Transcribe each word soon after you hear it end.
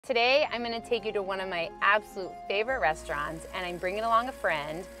Today, I'm gonna take you to one of my absolute favorite restaurants, and I'm bringing along a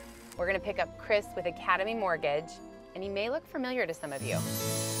friend. We're gonna pick up Chris with Academy Mortgage, and he may look familiar to some of you.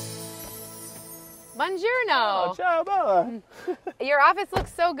 Buongiorno! Oh, ciao, Bella! Your office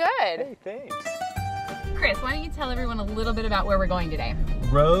looks so good. Hey, thanks. Chris, why don't you tell everyone a little bit about where we're going today?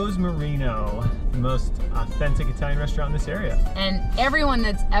 Rosmarino, the most authentic Italian restaurant in this area. And everyone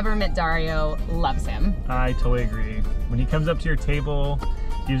that's ever met Dario loves him. I totally agree. When he comes up to your table,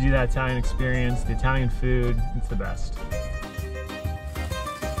 gives you that Italian experience, the Italian food, it's the best.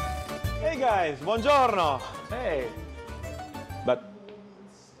 Hey guys, buongiorno. Hey. But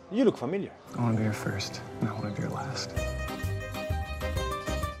you look familiar. I want to be your first, and I want to be your last.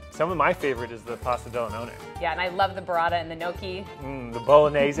 Some of my favorite is the pasta dellanone. Yeah, and I love the burrata and the gnocchi. The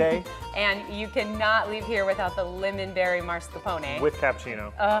bolognese And you cannot leave here without the lemon berry mascarpone. with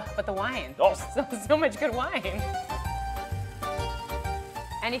cappuccino. But the wine. Oh. So much good wine.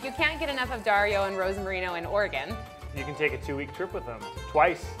 And if you can't get enough of Dario and Rosmarino in Oregon, You can take a 2-week trip with him,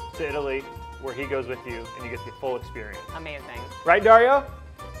 twice to Italy, where he goes with you, and you get the full experience. amazing. Right, Dario?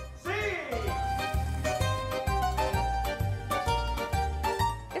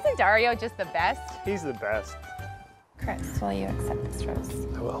 Isn't Dario just the best? He's the best. Chris, will you accept this rose?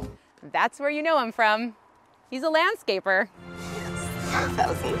 I will. That's where you know him from. He's a landscaper.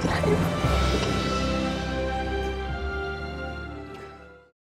 1,000 times.